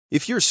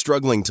If you're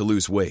struggling to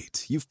lose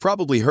weight, you've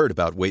probably heard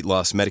about weight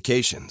loss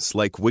medications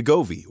like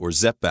Wegovy or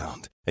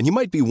Zepbound, and you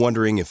might be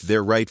wondering if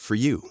they're right for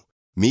you.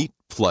 Meet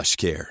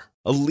PlushCare,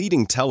 a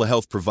leading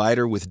telehealth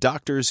provider with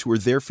doctors who are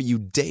there for you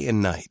day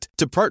and night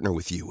to partner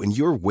with you in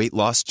your weight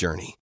loss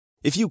journey.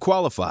 If you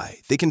qualify,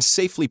 they can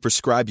safely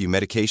prescribe you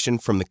medication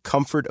from the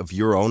comfort of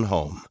your own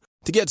home.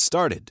 To get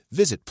started,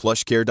 visit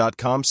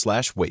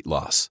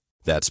plushcare.com/weightloss.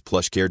 That's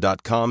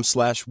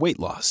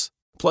plushcare.com/weightloss.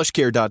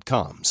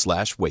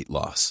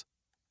 plushcare.com/weightloss.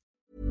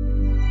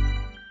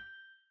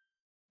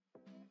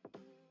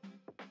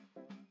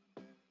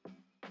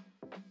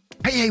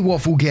 Hey,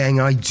 Waffle Gang,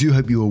 I do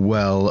hope you are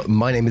well.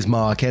 My name is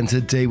Mark, and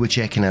today we're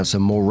checking out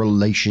some more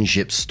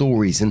relationship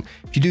stories. And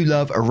if you do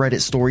love a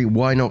Reddit story,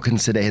 why not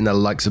consider hitting that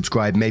like,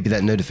 subscribe, maybe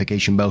that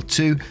notification bell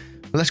too?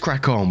 But let's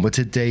crack on with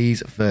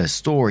today's first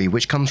story,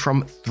 which comes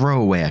from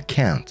Throwaway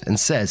Account and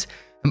says,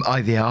 "Am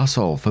I the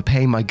arsehole for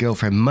paying my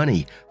girlfriend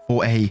money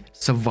for a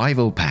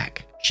survival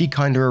pack she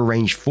kinda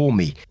arranged for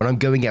me when I'm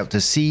going out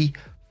to sea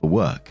for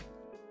work?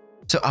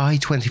 So I,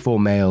 24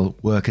 male,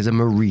 work as a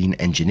marine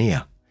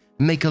engineer.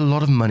 Make a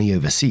lot of money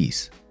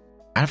overseas.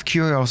 Out of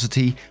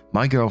curiosity,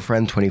 my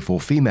girlfriend, 24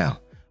 female,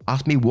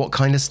 asked me what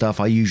kind of stuff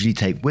I usually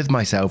take with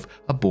myself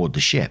aboard the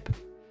ship.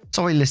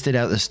 So I listed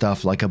out the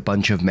stuff like a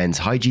bunch of men's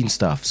hygiene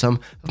stuff, some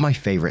of my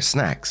favorite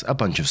snacks, a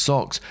bunch of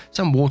socks,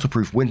 some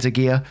waterproof winter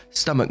gear,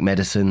 stomach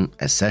medicine,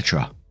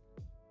 etc.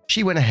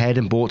 She went ahead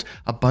and bought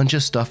a bunch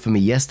of stuff for me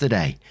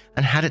yesterday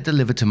and had it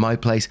delivered to my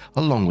place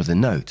along with a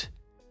note.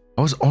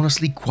 I was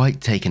honestly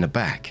quite taken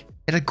aback.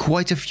 It had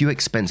quite a few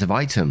expensive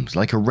items,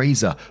 like a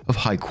razor of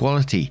high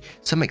quality,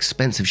 some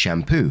expensive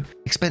shampoo,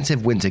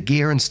 expensive winter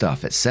gear and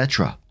stuff,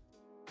 etc.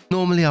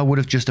 Normally I would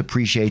have just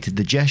appreciated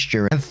the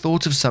gesture and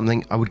thought of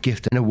something I would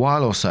gift in a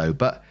while or so,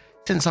 but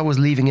since I was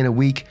leaving in a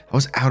week, I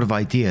was out of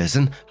ideas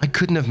and I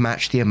couldn't have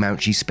matched the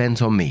amount she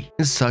spent on me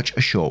in such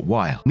a short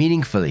while,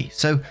 meaningfully,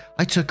 so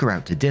I took her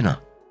out to dinner,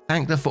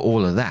 thanked her for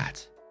all of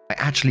that. I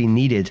actually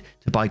needed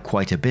to buy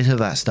quite a bit of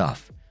that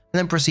stuff, and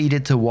then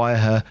proceeded to wire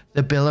her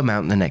the bill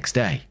amount the next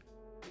day.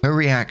 Her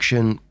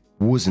reaction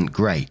wasn't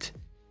great.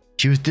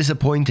 She was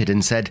disappointed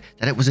and said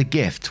that it was a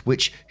gift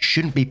which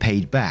shouldn't be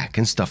paid back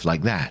and stuff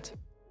like that.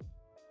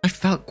 I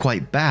felt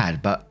quite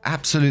bad, but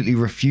absolutely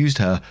refused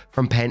her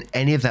from paying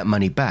any of that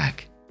money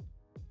back.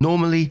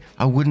 Normally,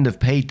 I wouldn't have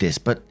paid this,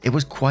 but it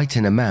was quite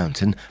an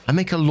amount and I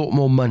make a lot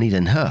more money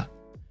than her,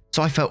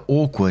 so I felt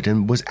awkward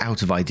and was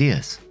out of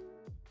ideas.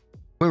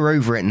 We're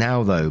over it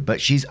now though, but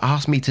she's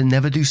asked me to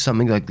never do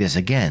something like this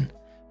again,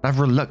 and I've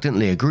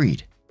reluctantly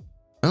agreed.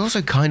 I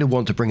also kind of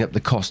want to bring up the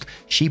cost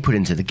she put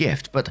into the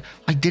gift, but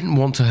I didn't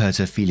want to hurt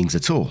her feelings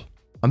at all.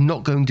 I'm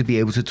not going to be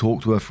able to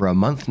talk to her for a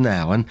month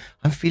now, and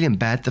I'm feeling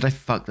bad that I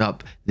fucked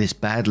up this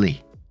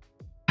badly.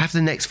 I have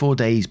the next 4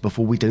 days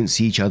before we don't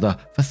see each other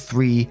for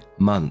 3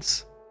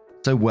 months.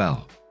 So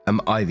well,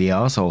 am I the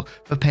arsehole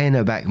for paying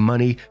her back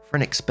money for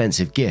an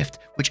expensive gift,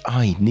 which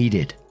I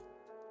needed?"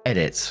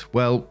 Edit.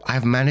 Well,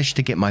 I've managed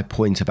to get my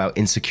point about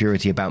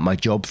insecurity about my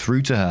job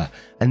through to her,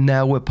 and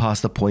now we're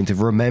past the point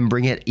of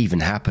remembering it even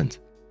happened.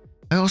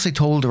 I also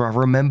told her I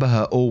remember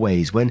her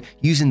always when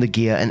using the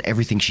gear and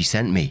everything she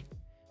sent me,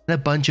 and a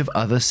bunch of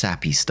other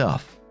sappy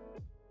stuff.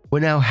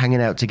 We're now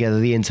hanging out together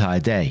the entire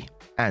day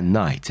and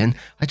night, and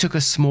I took a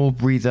small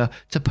breather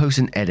to post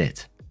an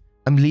edit.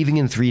 I'm leaving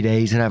in 3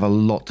 days and I have a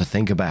lot to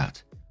think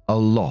about. A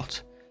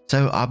lot.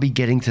 So I'll be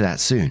getting to that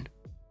soon.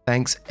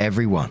 Thanks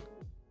everyone.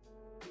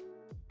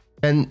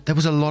 And there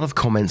was a lot of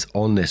comments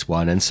on this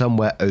one, and some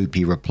where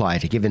OP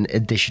replied to give an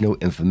additional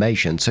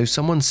information. So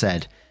someone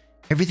said,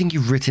 "Everything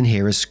you've written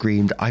here has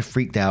screamed, I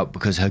freaked out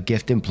because her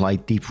gift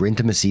implied deeper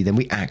intimacy than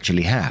we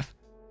actually have.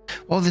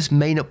 While this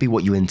may not be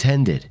what you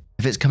intended,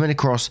 if it's coming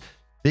across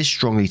this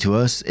strongly to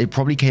us, it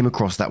probably came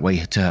across that way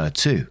to her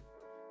too.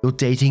 You're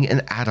dating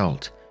an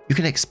adult. You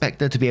can expect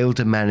her to be able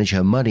to manage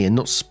her money and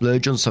not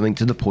splurge on something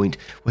to the point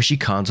where she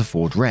can't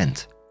afford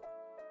rent."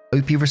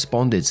 OP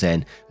responded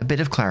saying, "A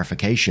bit of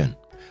clarification.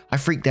 I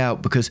freaked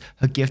out because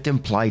her gift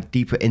implied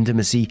deeper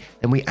intimacy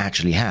than we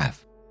actually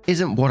have.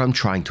 Isn't what I'm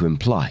trying to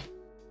imply.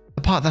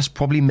 The part that's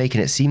probably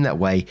making it seem that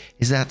way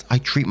is that I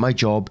treat my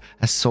job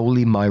as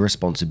solely my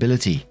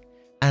responsibility,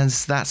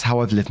 as that's how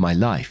I've lived my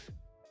life.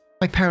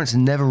 My parents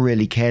never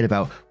really cared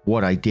about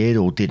what I did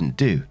or didn't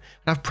do,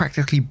 and I've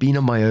practically been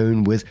on my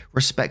own with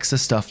respects to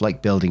stuff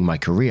like building my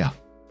career.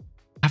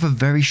 I have a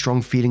very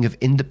strong feeling of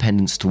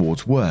independence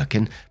towards work,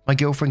 and my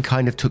girlfriend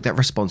kind of took that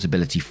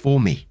responsibility for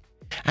me.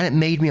 And it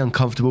made me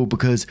uncomfortable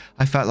because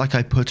I felt like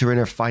I put her in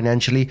a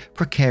financially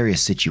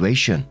precarious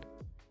situation.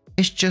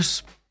 It's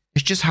just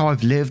how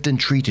I've lived and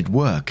treated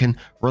work, and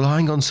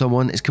relying on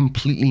someone is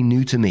completely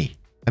new to me.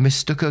 I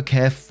mistook her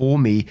care for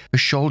me for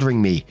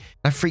shouldering me,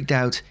 and I freaked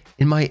out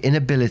in my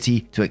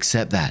inability to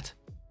accept that.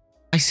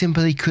 I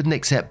simply couldn't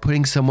accept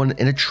putting someone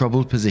in a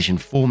troubled position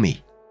for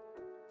me."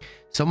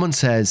 Someone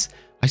says,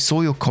 "I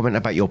saw your comment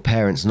about your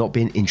parents not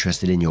being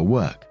interested in your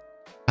work.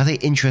 Are they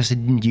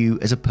interested in you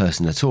as a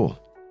person at all?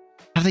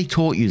 Have they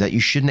taught you that you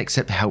shouldn't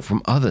accept help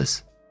from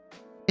others?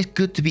 It's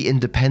good to be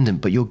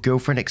independent, but your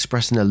girlfriend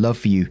expressing her love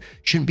for you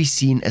shouldn't be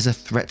seen as a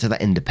threat to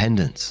that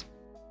independence.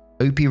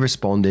 OP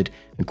responded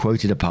and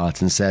quoted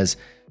apart and says,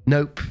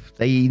 "Nope,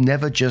 they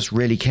never just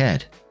really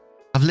cared.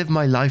 I've lived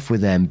my life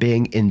with them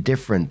being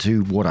indifferent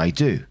to what I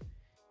do.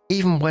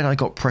 Even when I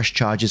got pressed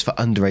charges for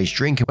underage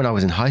drinking when I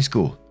was in high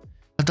school.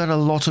 I've done a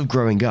lot of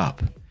growing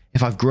up,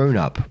 if I've grown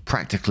up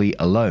practically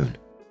alone.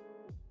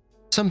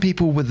 Some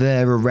people were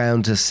there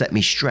around to set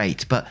me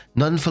straight, but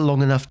none for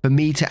long enough for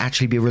me to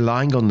actually be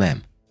relying on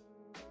them.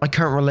 My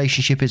current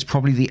relationship is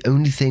probably the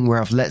only thing where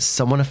I've let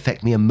someone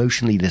affect me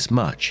emotionally this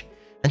much,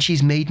 and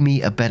she's made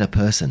me a better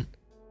person.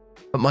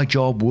 But my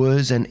job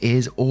was and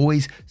is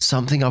always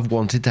something I've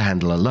wanted to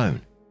handle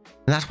alone,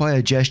 and that's why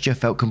her gesture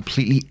felt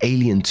completely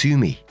alien to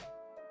me."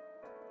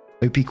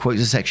 OP quotes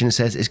a section and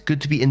says, "It's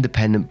good to be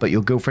independent, but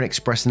your girlfriend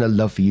expressing her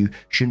love for you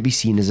shouldn't be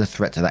seen as a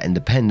threat to that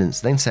independence."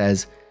 Then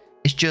says,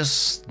 "It's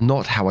just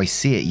not how I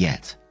see it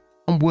yet.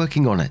 I'm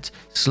working on it,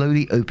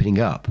 slowly opening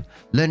up,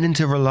 learning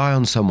to rely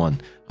on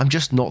someone. I'm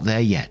just not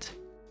there yet."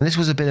 And this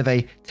was a bit of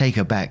a take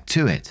her back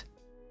to it.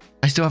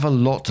 "I still have a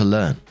lot to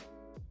learn."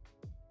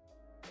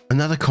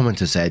 Another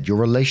commenter said, "Your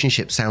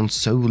relationship sounds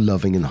so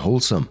loving and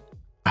wholesome.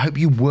 I hope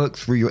you work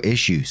through your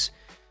issues.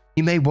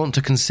 You may want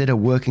to consider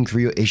working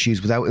through your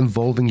issues without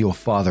involving your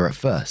father at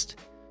first.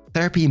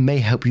 Therapy may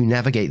help you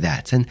navigate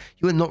that, and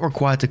you are not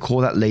required to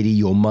call that lady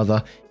your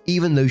mother,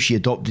 even though she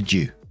adopted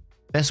you.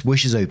 Best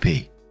wishes,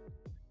 OP."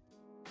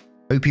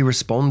 OP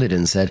responded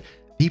and said,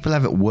 "People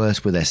have it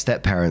worse with their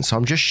step-parents, so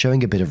I'm just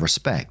showing a bit of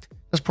respect.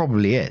 That's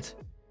probably it.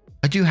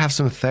 I do have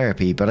some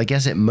therapy, but I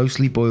guess it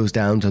mostly boils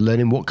down to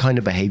learning what kind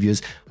of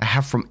behaviors I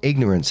have from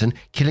ignorance and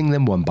killing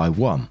them one by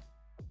one."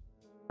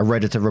 A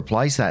Redditor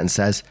replies to that and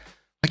says,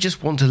 "I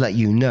just want to let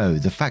you know,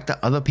 the fact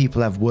that other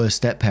people have worse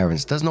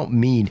step-parents does not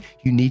mean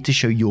you need to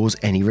show yours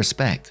any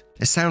respect.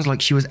 It sounds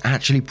like she was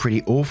actually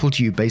pretty awful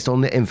to you based on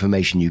the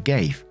information you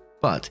gave.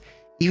 But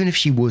even if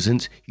she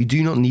wasn't, you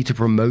do not need to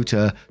promote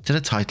her to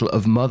the title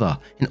of mother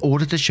in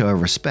order to show her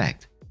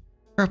respect.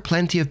 There are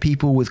plenty of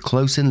people with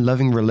close and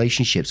loving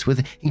relationships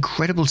with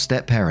incredible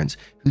step-parents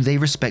who they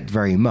respect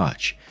very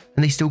much,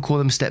 and they still call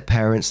them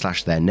step-parents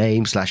 / their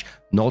name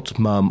 / not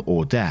mum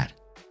or dad.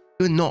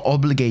 You are not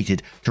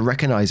obligated to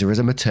recognize her as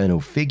a maternal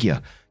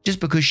figure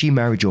just because she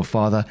married your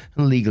father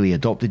and legally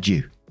adopted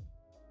you.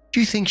 Do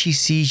you think she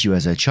sees you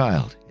as her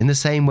child, in the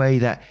same way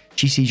that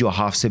she sees your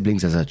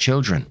half-siblings as her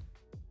children?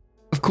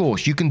 Of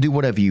course, you can do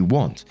whatever you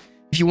want.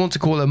 If you want to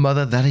call her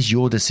mother, that is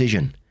your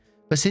decision.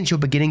 But since you're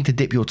beginning to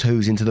dip your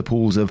toes into the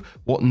pools of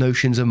what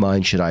notions of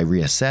mine should I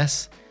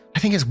reassess, I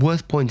think it's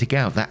worth pointing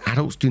out that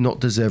adults do not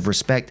deserve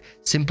respect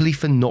simply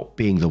for not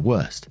being the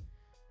worst.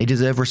 They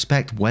deserve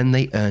respect when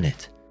they earn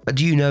it. But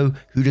do you know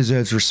who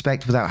deserves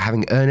respect without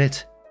having earned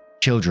it?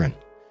 Children.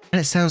 And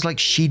it sounds like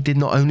she did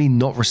not only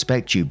not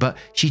respect you, but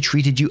she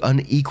treated you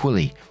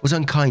unequally, was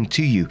unkind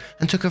to you,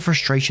 and took her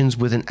frustrations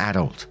with an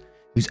adult,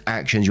 whose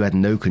actions you had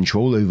no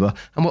control over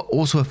and were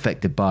also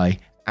affected by,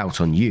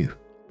 out on you,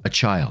 a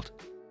child.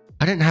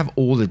 I don't have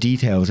all the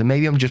details, and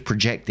maybe I'm just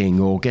projecting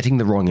or getting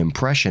the wrong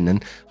impression,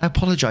 and I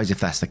apologize if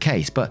that's the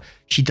case, but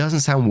she doesn't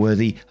sound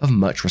worthy of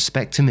much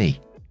respect to me.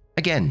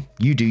 Again,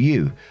 you do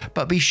you,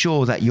 but be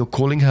sure that you're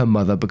calling her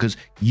mother because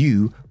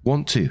you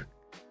want to,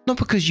 not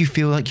because you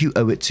feel like you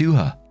owe it to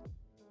her.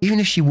 Even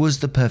if she was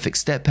the perfect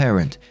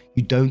step-parent,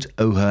 you don't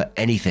owe her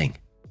anything."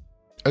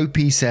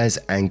 OP says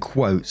and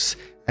quotes,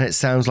 "And it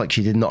sounds like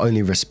she did not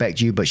only respect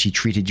you, but she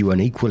treated you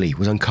unequally,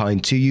 was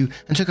unkind to you,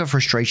 and took her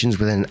frustrations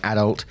with an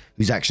adult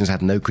whose actions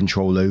had no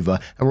control over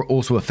and were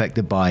also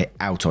affected by,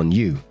 out on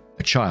you,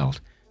 a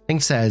child." Then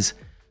says,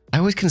 "I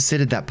always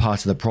considered that part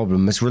of the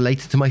problem as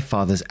related to my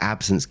father's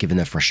absence given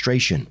her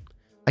frustration.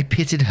 I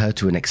pitied her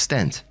to an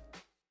extent."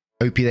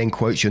 OP then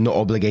quotes, "You're not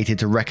obligated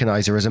to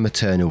recognize her as a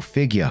maternal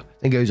figure."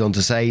 Then goes on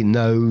to say,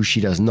 "No, she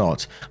does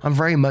not. I'm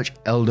very much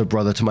elder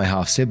brother to my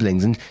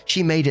half-siblings, and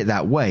she made it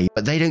that way,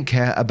 but they don't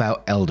care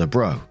about elder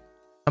bro.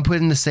 I'm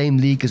put in the same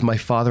league as my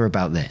father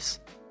about this.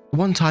 The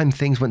one time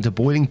things went to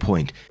boiling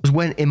point was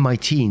when in my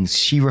teens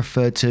she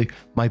referred to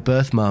my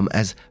birth mum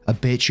as a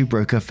bitch who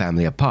broke her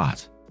family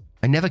apart.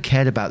 I never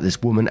cared about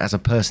this woman as a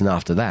person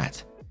after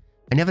that.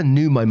 I never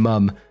knew my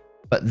mum,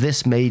 but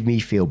this made me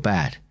feel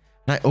bad.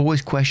 And I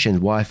always questioned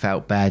why I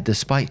felt bad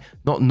despite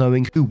not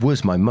knowing who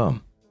was my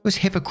mum. It was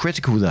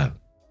hypocritical though.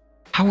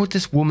 How would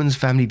this woman's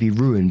family be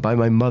ruined by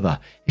my mother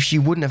if she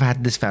wouldn't have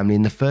had this family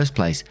in the first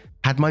place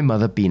had my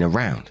mother been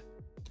around?"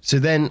 So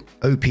then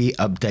OP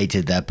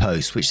updated their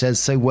post, which says,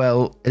 "So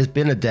well, it's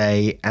been a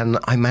day and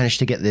I managed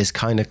to get this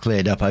kind of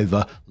cleared up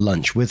over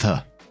lunch with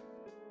her.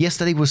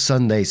 Yesterday was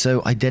Sunday,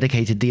 so I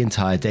dedicated the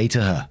entire day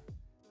to her.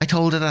 I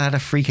told her that I had a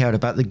freak out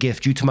about the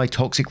gift due to my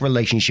toxic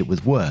relationship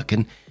with work,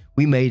 and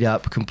we made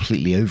up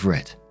completely over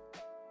it.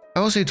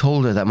 I also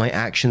told her that my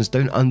actions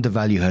don't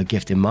undervalue her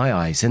gift in my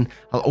eyes, and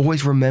I'll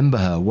always remember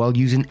her while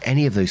using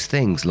any of those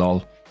things,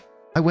 lol.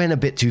 I went a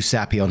bit too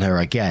sappy on her,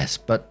 I guess,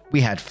 but we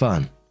had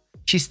fun.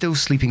 She's still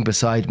sleeping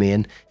beside me,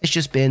 and it's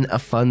just been a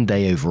fun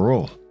day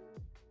overall.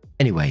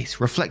 Anyways,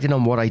 reflecting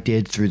on what I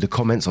did through the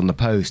comments on the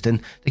post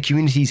and the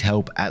community's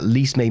help at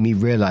least made me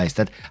realize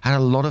that I had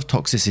a lot of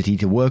toxicity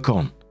to work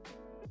on.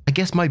 I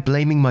guess my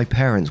blaming my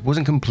parents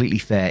wasn't completely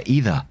fair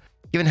either,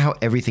 given how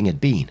everything had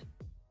been.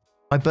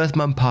 My birth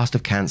mum passed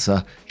of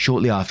cancer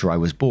shortly after I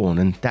was born,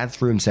 and Dad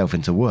threw himself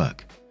into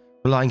work,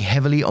 relying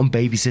heavily on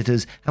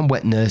babysitters and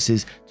wet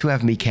nurses to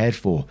have me cared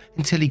for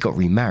until he got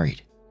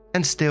remarried,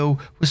 and still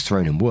was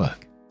thrown in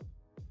work.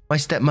 My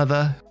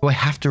stepmother, who I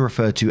have to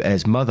refer to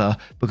as mother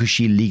because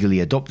she legally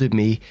adopted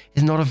me,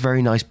 is not a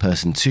very nice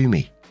person to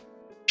me.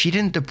 She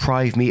didn't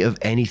deprive me of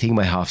anything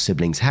my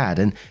half-siblings had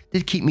and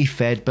did keep me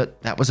fed,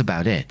 but that was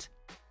about it.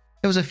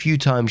 There was a few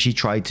times she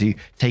tried to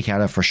take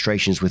out her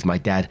frustrations with my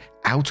dad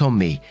out on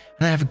me,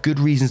 and I have good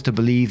reasons to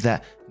believe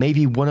that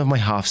maybe one of my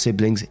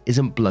half-siblings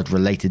isn't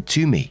blood-related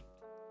to me.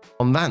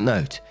 On that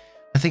note,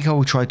 I think I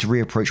will try to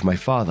reapproach my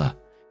father,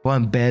 who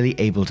I'm barely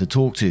able to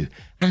talk to,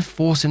 and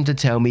force him to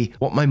tell me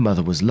what my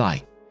mother was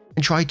like,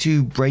 and try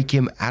to break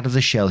him out of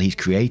the shell he's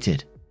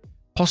created,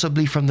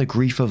 possibly from the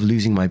grief of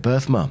losing my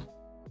birth mum.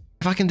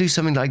 If I can do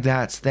something like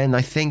that, then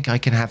I think I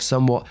can have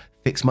somewhat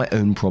fix my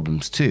own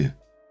problems too.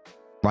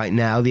 Right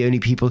now, the only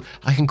people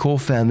I can call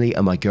family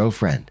are my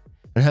girlfriend,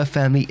 and her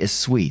family is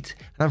sweet,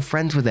 and I'm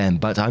friends with them,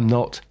 but I'm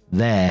not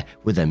there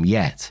with them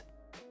yet.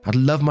 I'd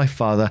love my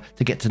father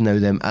to get to know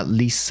them at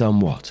least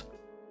somewhat.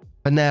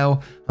 But now,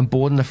 I'm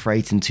bored and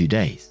afraid in 2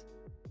 days.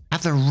 I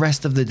have the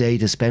rest of the day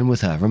to spend with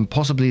her and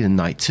possibly the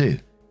night too.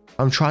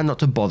 I'm trying not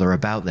to bother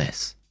about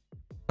this.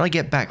 When I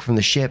get back from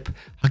the ship,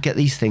 I'll get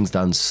these things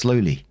done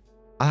slowly.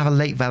 I'll have a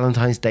late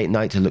Valentine's date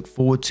night to look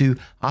forward to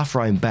after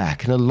I'm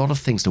back and a lot of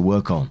things to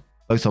work on,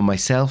 both on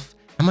myself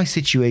and my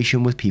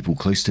situation with people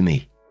close to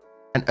me.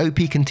 And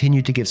OP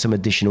continued to give some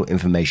additional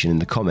information in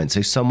the comments,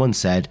 so someone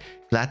said,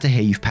 "Glad to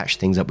hear you've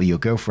patched things up with your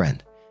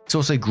girlfriend. It's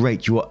also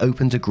great you are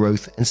open to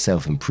growth and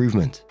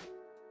self-improvement.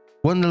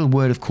 One little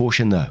word of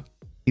caution though,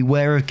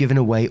 beware of giving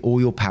away all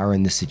your power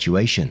in this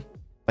situation.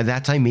 By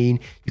that I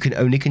mean you can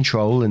only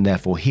control and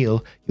therefore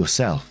heal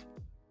yourself.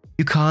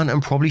 You can't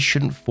and probably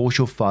shouldn't force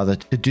your father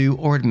to do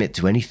or admit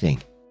to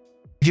anything.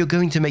 If you're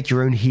going to make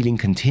your own healing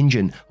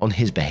contingent on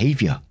his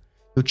behavior,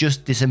 you're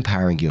just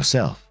disempowering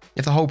yourself.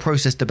 If the whole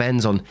process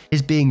depends on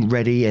his being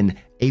ready and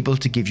able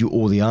to give you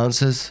all the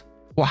answers,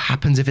 what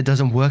happens if it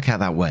doesn't work out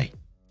that way?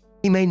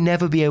 He may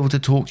never be able to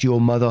talk to your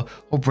mother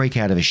or break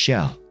out of his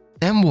shell.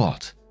 Then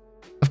what?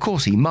 Of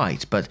course he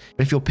might, but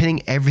if you're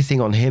pinning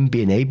everything on him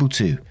being able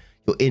to,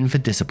 you're in for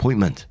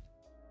disappointment.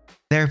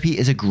 Therapy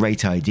is a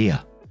great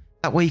idea.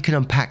 That way you can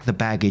unpack the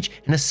baggage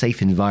in a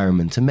safe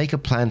environment and make a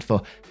plan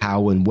for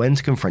how and when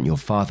to confront your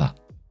father.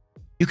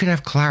 You can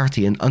have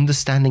clarity and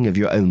understanding of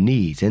your own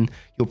needs, and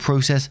your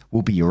process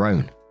will be your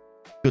own.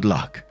 Good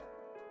luck."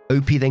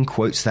 OP then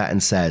quotes that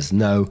and says,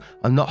 "No,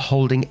 I'm not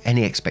holding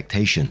any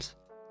expectations.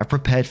 I've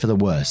prepared for the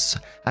worst,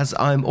 as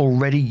I'm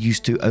already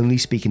used to only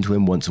speaking to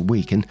him once a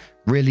week and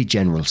really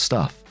general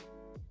stuff.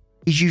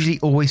 He's usually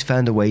always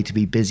found a way to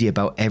be busy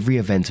about every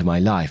event in my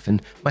life and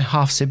my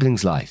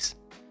half-siblings' lives,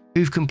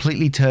 who've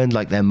completely turned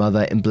like their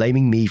mother in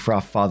blaming me for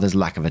our father's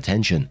lack of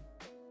attention.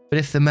 But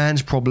if the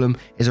man's problem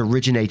is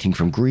originating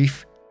from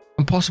grief,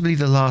 and possibly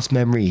the last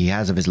memory he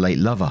has of his late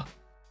lover,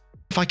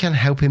 if I can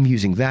help him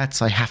using that,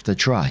 I have to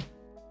try.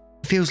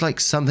 It feels like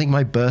something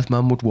my birth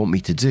mum would want me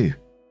to do.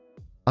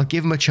 I'll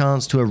give him a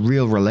chance to a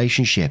real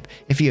relationship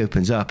if he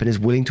opens up and is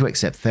willing to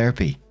accept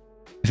therapy.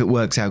 If it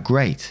works out,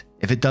 great.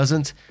 If it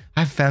doesn't,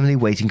 I have family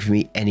waiting for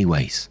me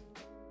anyways."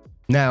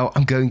 Now,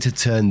 I'm going to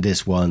turn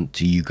this one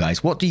to you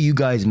guys. What do you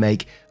guys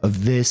make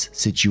of this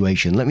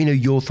situation? Let me know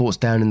your thoughts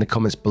down in the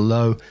comments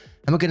below,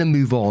 and we're going to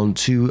move on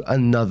to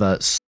another.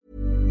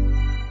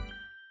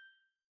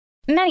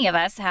 Many of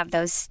us have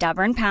those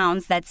stubborn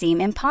pounds that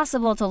seem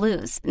impossible to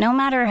lose, no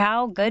matter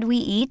how good we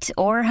eat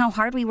or how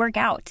hard we work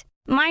out.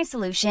 My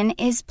solution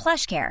is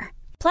PlushCare.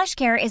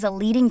 PlushCare is a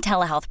leading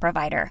telehealth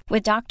provider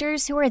with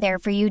doctors who are there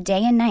for you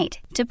day and night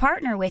to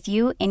partner with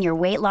you in your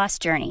weight loss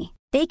journey.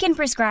 They can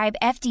prescribe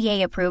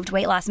FDA-approved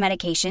weight loss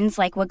medications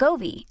like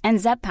Wegovy and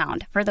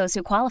Zepbound for those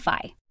who qualify.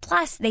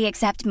 Plus, they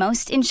accept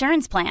most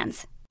insurance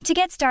plans. To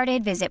get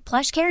started, visit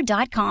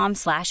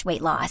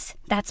plushcare.com/weightloss.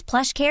 That's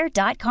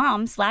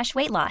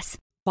plushcare.com/weightloss.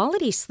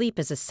 Quality sleep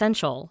is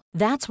essential.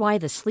 That's why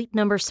the Sleep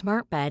Number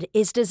Smart Bed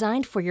is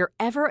designed for your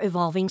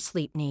ever-evolving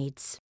sleep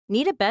needs.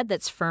 Need a bed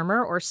that's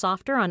firmer or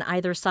softer on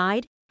either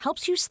side?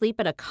 Helps you sleep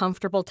at a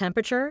comfortable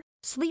temperature?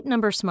 Sleep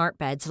Number Smart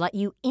Beds let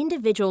you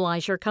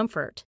individualize your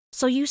comfort,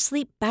 so you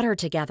sleep better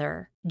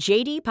together.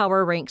 JD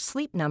Power ranks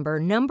Sleep Number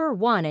number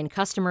 1 in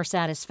customer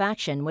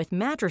satisfaction with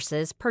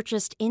mattresses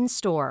purchased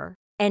in-store.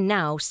 And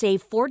now,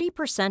 save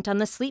 40% on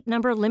the Sleep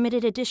Number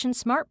Limited Edition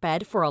Smart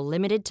Bed for a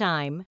limited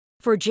time.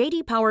 For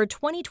JD Power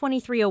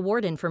 2023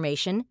 award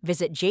information,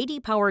 visit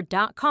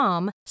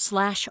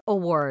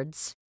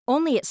jdpower.com/awards.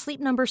 Only at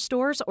Sleep Number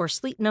stores or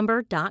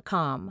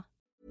sleepnumber.com.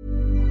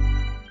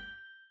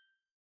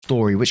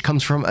 Story which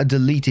comes from a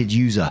deleted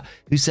user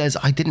who says,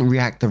 "I didn't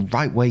react the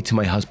right way to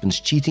my husband's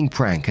cheating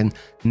prank, and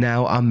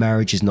now our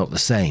marriage is not the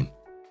same.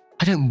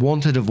 I don't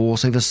want a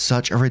divorce over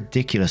such a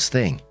ridiculous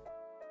thing.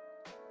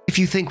 If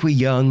you think we're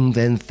young,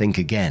 then think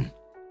again.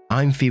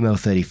 I'm female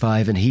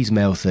 35 and he's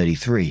male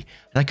 33,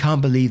 and I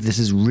can't believe this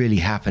is really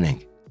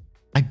happening.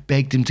 I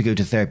begged him to go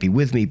to therapy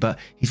with me, but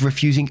he's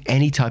refusing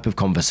any type of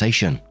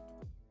conversation.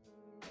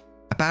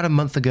 About a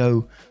month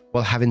ago,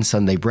 while having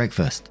Sunday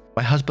breakfast,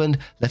 my husband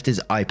left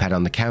his iPad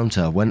on the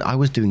counter when I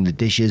was doing the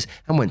dishes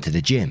and went to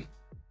the gym.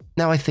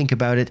 Now I think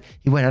about it,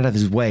 he went out of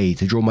his way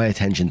to draw my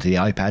attention to the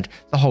iPad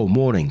the whole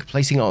morning,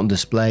 placing it on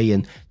display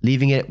and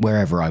leaving it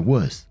wherever I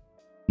was.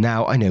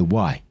 Now I know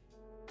why.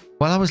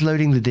 While I was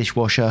loading the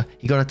dishwasher,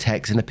 he got a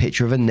text and a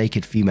picture of a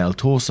naked female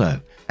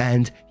torso,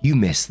 and you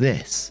missed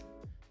this.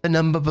 The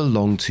number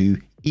belonged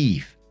to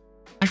Eve.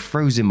 I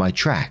froze in my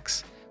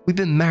tracks. We've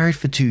been married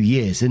for 2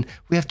 years and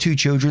we have 2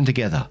 children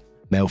together,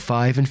 male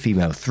 5 and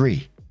female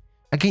 3.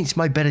 Against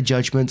my better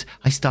judgment,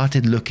 I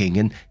started looking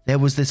and there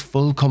was this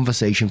full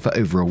conversation for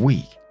over a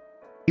week.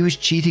 He was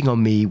cheating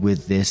on me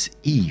with this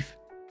Eve.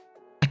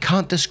 I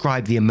can't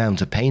describe the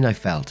amount of pain I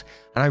felt,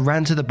 and I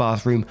ran to the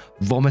bathroom,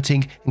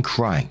 vomiting and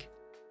crying.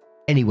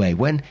 Anyway,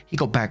 when he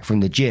got back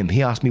from the gym,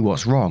 he asked me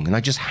what's wrong, and I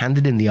just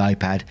handed him the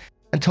iPad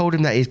and told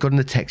him that he'd gotten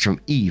a text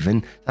from Eve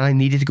and that I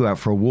needed to go out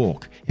for a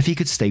walk if he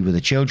could stay with the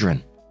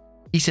children.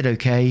 He said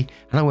okay,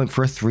 and I went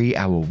for a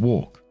 3-hour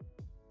walk.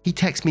 He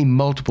texted me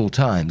multiple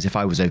times if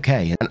I was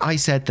okay, and I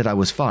said that I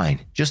was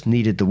fine, just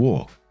needed the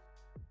walk.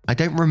 I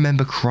don't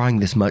remember crying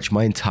this much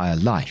my entire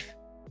life.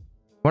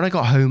 When I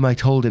got home, I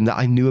told him that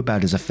I knew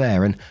about his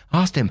affair and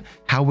asked him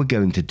how we're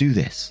going to do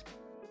this.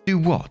 Do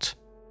what?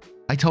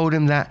 I told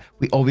him that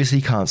we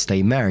obviously can't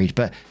stay married,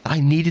 but that I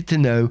needed to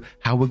know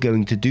how we're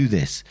going to do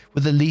this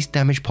with the least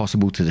damage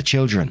possible to the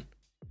children.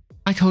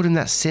 I told him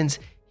that since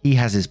he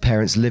has his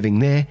parents living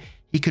there,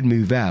 he could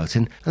move out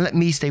and let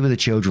me stay with the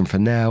children for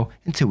now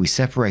until we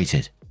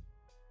separated.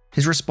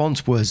 His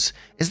response was,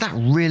 "Is that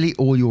really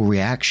all your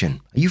reaction?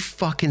 Are you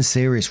fucking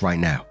serious right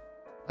now?"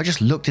 I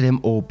just looked at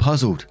him all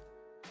puzzled.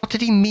 What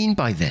did he mean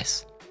by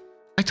this?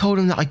 I told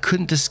him that I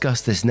couldn't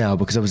discuss this now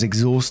because I was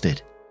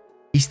exhausted.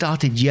 He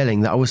started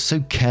yelling that I was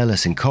so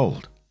careless and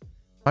cold.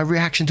 My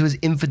reaction to his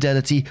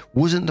infidelity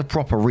wasn't the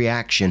proper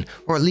reaction,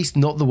 or at least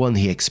not the one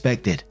he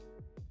expected.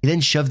 He then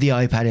shoved the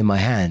iPad in my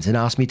hands and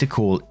asked me to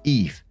call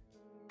Eve.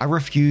 I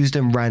refused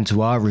and ran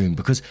to our room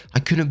because I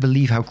couldn't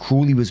believe how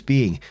cruel he was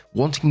being,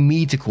 wanting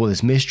me to call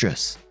his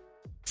mistress.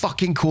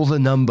 Fucking call the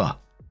number.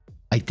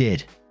 I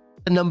did.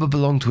 The number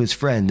belonged to his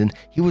friend and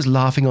he was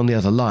laughing on the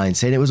other line,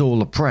 saying it was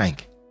all a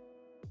prank.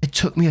 It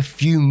took me a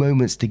few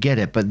moments to get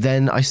it, but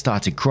then I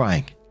started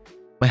crying.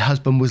 My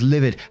husband was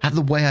livid at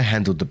the way I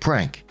handled the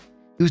prank.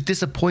 He was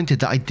disappointed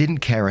that I didn't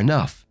care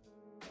enough.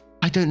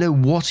 I don't know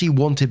what he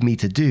wanted me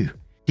to do.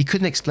 He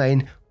couldn't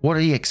explain what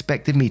he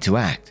expected me to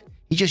act.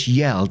 He just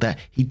yelled that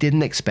he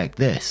didn't expect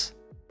this.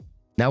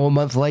 Now a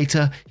month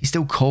later, he's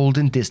still cold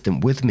and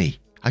distant with me.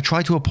 I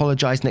tried to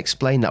apologize and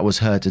explain that I was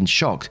hurt and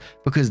shocked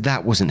because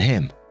that wasn't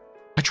him.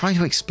 I tried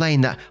to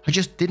explain that I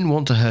just didn't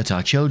want to hurt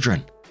our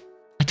children.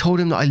 I told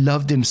him that I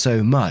loved him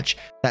so much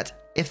that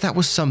if that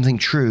was something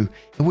true,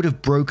 it would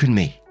have broken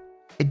me.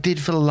 It did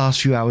for the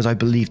last few hours I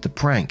believed the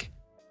prank.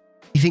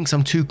 He thinks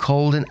I'm too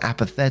cold and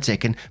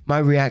apathetic and my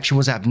reaction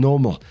was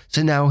abnormal,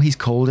 so now he's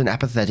cold and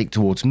apathetic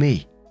towards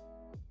me.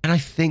 And I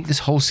think this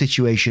whole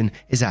situation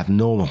is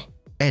abnormal.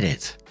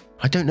 Edit.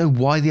 I don't know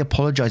why the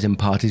apologizing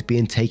part is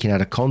being taken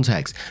out of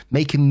context,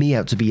 making me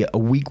out to be a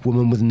weak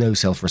woman with no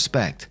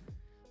self-respect.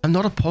 I'm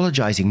not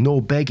apologizing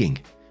nor begging.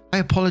 I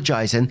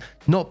apologize, and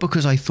not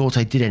because I thought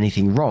I did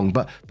anything wrong,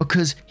 but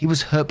because he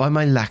was hurt by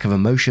my lack of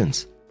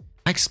emotions.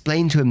 I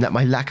explained to him that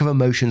my lack of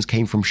emotions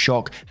came from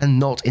shock and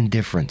not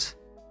indifference.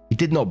 He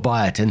did not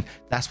buy it, and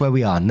that's where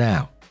we are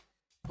now.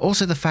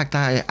 Also, the fact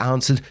that I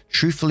answered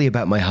truthfully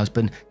about my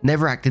husband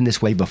never acting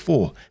this way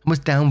before and was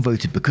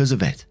downvoted because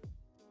of it.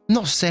 I'm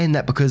not saying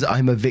that because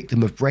I'm a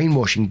victim of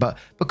brainwashing, but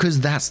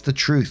because that's the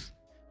truth.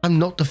 I'm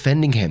not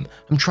defending him.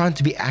 I'm trying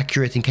to be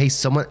accurate in case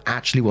someone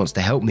actually wants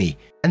to help me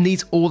and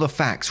needs all the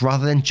facts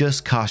rather than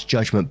just cast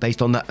judgment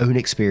based on their own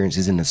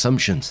experiences and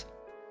assumptions.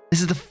 This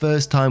is the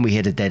first time we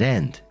hit a dead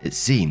end, it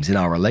seems, in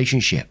our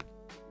relationship.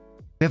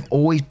 We have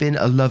always been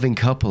a loving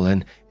couple,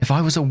 and if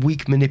I was a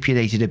weak,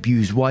 manipulated,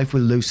 abused wife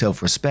with low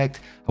self-respect,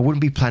 I wouldn't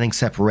be planning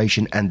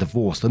separation and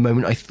divorce the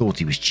moment I thought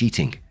he was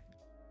cheating.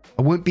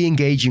 I won't be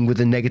engaging with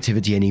the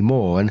negativity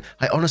anymore, and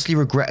I honestly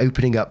regret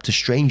opening up to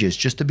strangers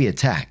just to be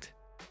attacked.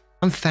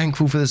 I'm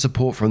thankful for the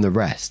support from the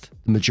rest,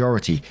 the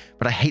majority,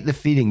 but I hate the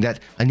feeling that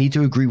I need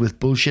to agree with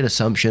bullshit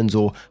assumptions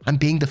or I'm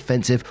being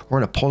defensive or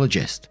an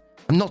apologist.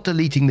 I'm not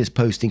deleting this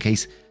post in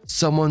case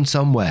someone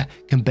somewhere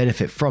can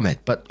benefit from it,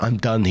 but I'm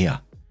done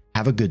here.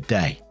 Have a good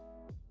day.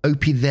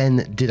 OP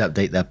then did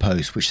update their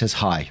post, which says,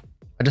 "Hi.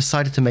 I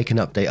decided to make an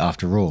update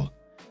after all.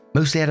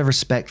 Mostly out of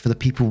respect for the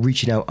people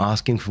reaching out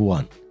asking for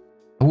one.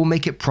 I will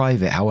make it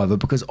private, however,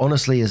 because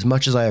honestly, as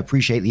much as I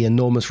appreciate the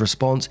enormous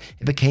response,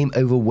 it became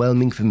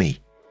overwhelming for me.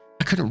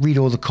 I couldn't read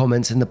all the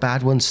comments and the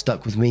bad ones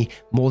stuck with me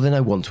more than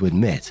I want to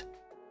admit.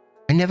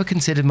 I never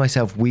considered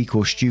myself weak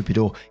or stupid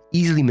or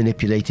easily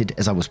manipulated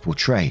as I was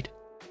portrayed.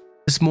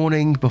 This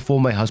morning, before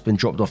my husband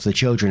dropped off the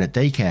children at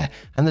daycare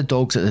and the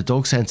dogs at the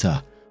dog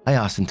center, I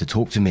asked him to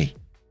talk to me.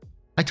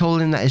 I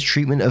told him that his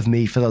treatment of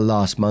me for the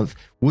last month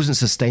wasn't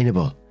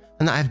sustainable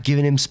and that I've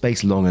given him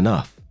space long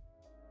enough.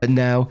 But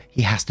now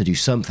he has to do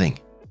something.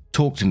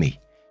 Talk to me,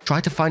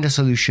 try to find a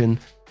solution,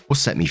 or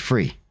set me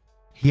free.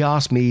 He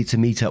asked me to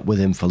meet up with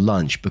him for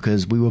lunch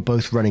because we were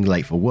both running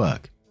late for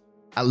work.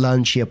 At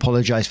lunch, he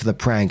apologized for the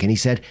prank and he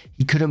said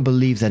he couldn't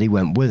believe that he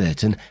went with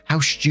it and how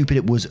stupid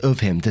it was of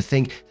him to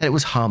think that it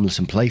was harmless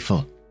and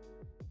playful.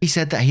 He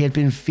said that he had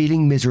been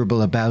feeling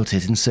miserable about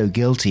it and so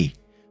guilty,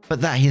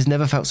 but that he has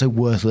never felt so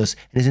worthless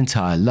in his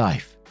entire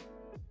life.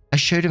 I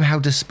showed him how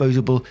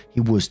disposable he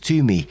was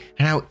to me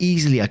and how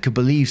easily I could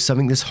believe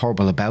something this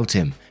horrible about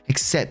him,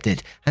 accept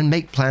it, and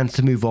make plans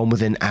to move on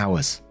within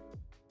hours.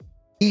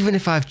 Even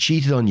if I've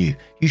cheated on you,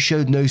 you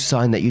showed no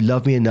sign that you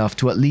love me enough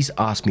to at least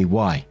ask me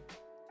why.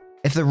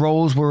 If the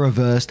roles were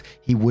reversed,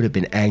 he would have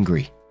been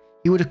angry.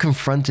 He would have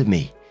confronted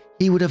me.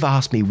 He would have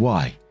asked me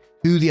why,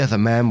 who the other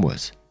man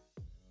was,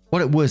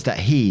 what it was that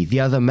he,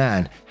 the other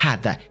man,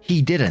 had that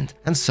he didn't,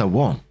 and so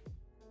on.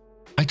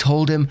 I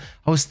told him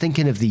I was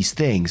thinking of these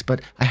things,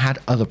 but I had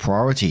other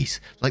priorities,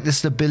 like the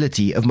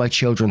stability of my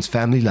children's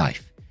family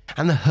life,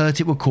 and the hurt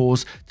it would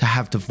cause to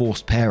have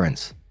divorced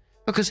parents,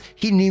 because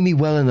he knew me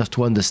well enough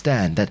to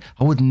understand that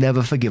I would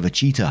never forgive a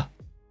cheater.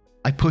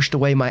 I pushed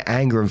away my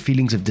anger and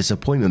feelings of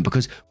disappointment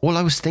because all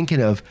I was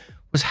thinking of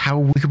was how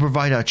we could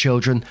provide our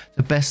children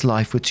the best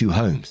life with 2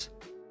 homes.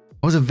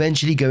 I was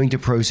eventually going to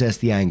process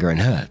the anger and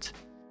hurt.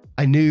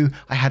 I knew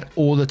I had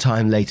all the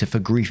time later for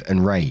grief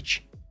and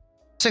rage.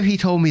 So he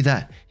told me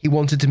that he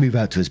wanted to move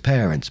out to his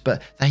parents,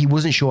 but that he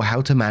wasn't sure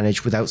how to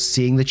manage without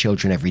seeing the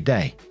children every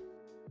day.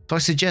 So I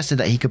suggested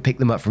that he could pick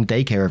them up from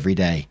daycare every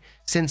day,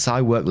 since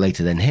I work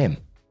later than him.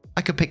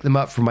 I could pick them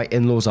up from my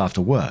in-laws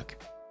after work.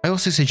 I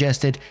also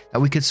suggested that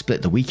we could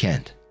split the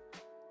weekend.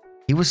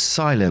 He was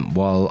silent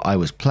while I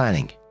was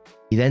planning.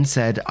 He then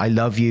said, "I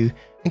love you,"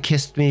 and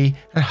kissed me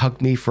and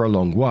hugged me for a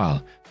long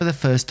while, for the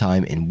first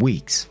time in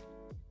weeks.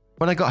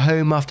 When I got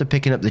home after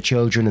picking up the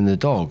children and the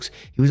dogs,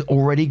 he was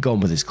already gone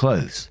with his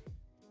clothes.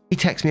 He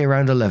texted me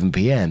around 11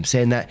 p.m.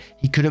 saying that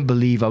he couldn't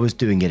believe I was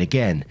doing it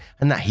again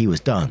and that he was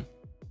done.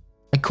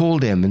 I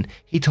called him and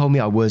he told me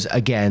I was,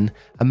 again,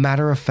 a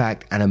matter of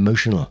fact and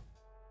emotional.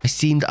 I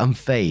seemed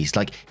unfazed,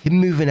 like him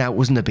moving out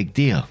wasn't a big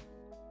deal.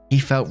 He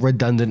felt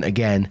redundant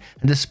again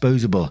and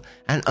disposable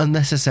and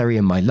unnecessary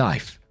in my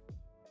life.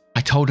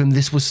 I told him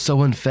this was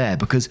so unfair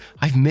because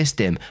I've missed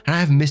him and I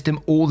have missed him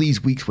all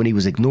these weeks when he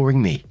was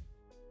ignoring me.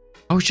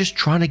 I was just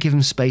trying to give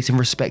him space and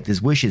respect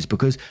his wishes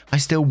because I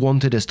still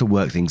wanted us to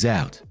work things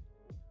out.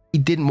 He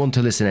didn't want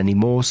to listen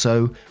anymore,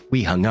 so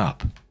we hung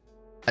up.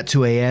 At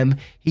 2 a.m,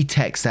 he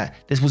texted that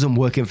this wasn't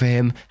working for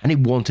him and he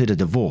wanted a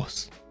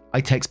divorce.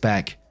 I text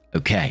back,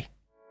 "Okay."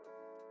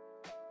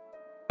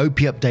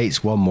 OP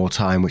updates one more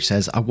time, which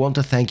says, "I want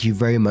to thank you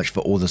very much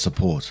for all the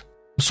support.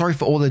 I'm sorry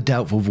for all the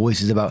doubtful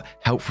voices about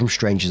help from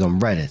strangers on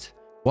Reddit.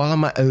 While I'm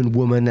my own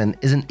woman and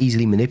isn't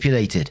easily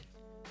manipulated,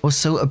 I was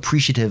so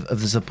appreciative of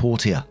the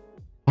support here.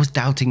 I was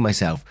doubting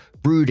myself,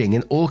 brooding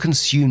and all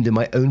consumed in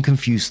my own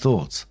confused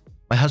thoughts.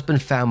 My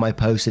husband found my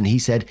post and he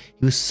said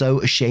he was so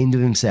ashamed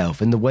of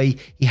himself and the way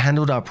he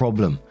handled our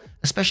problem,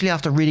 especially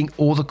after reading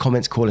all the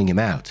comments calling him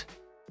out.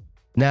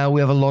 Now we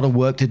have a lot of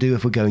work to do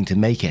if we're going to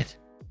make it.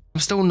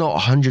 I'm still not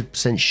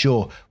 100%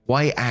 sure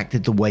why he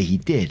acted the way he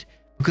did,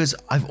 because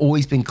I've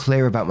always been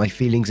clear about my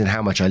feelings and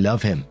how much I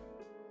love him.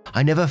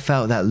 I never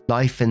felt that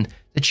life and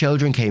the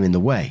children came in the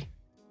way.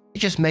 It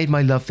just made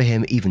my love for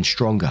him even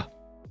stronger.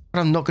 But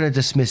I'm not going to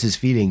dismiss his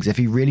feelings if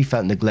he really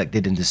felt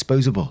neglected and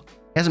disposable.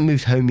 He hasn't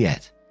moved home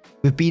yet.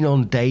 We've been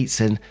on dates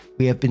and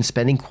we have been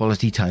spending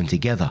quality time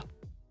together.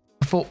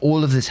 Before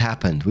all of this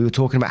happened, we were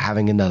talking about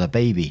having another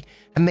baby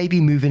and maybe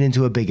moving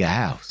into a bigger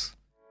house.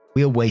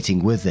 We are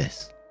waiting with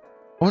this.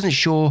 I wasn't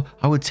sure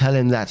I would tell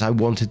him that I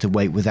wanted to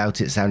wait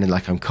without it sounding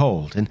like I'm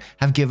cold and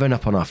have given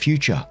up on our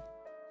future.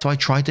 So I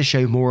tried to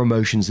show more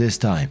emotions this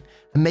time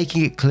and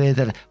making it clear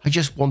that I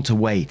just want to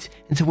wait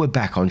until we're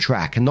back on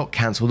track and not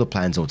cancel the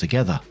plans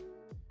altogether.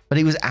 But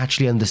he was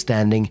actually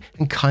understanding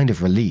and kind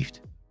of relieved.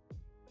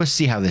 We'll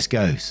see how this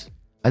goes.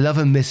 I love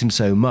and miss him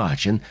so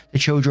much and the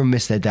children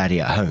miss their daddy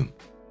at home.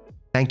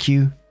 Thank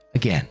you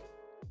again.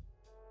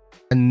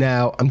 And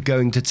now I'm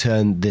going to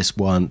turn this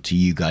one to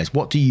you guys.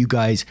 What do you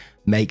guys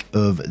make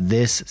of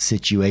this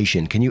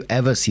situation? Can you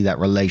ever see that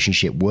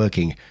relationship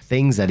working?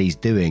 Things that he's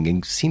doing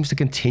and seems to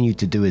continue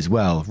to do as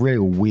well. Really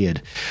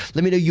weird.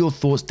 Let me know your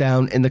thoughts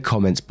down in the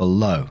comments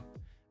below.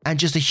 And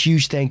just a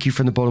huge thank you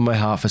from the bottom of my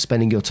heart for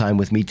spending your time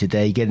with me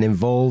today, getting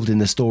involved in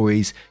the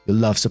stories. Your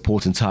love,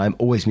 support, and time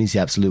always means the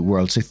absolute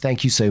world. So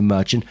thank you so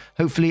much. And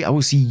hopefully I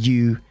will see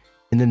you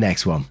in the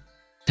next one.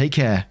 Take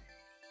care.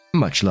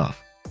 Much love.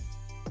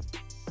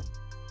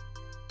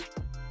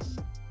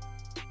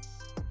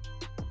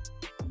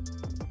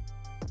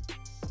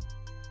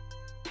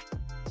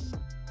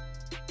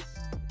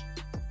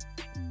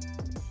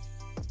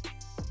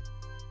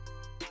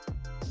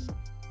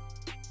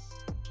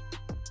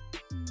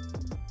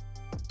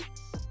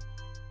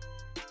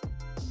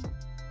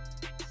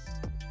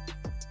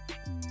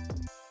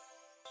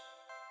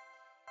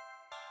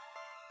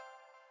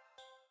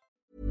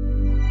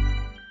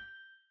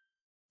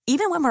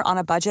 even when we're on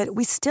a budget,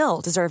 we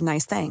still deserve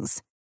nice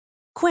things.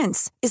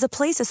 Quince is a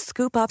place to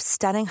scoop up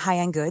stunning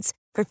high-end goods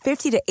for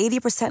 50 to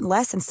 80%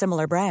 less than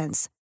similar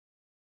brands.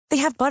 They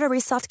have buttery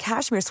soft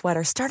cashmere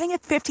sweaters starting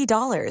at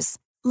 $50,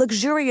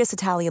 luxurious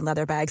Italian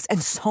leather bags,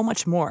 and so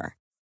much more.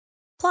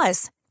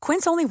 Plus,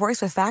 Quince only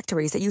works with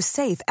factories that use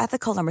safe,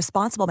 ethical, and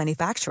responsible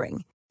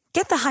manufacturing.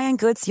 Get the high-end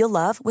goods you'll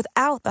love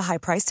without the high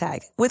price tag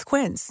with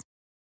Quince.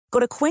 Go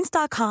to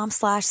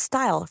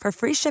quince.com/style for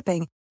free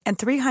shipping and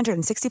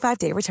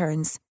 365-day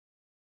returns.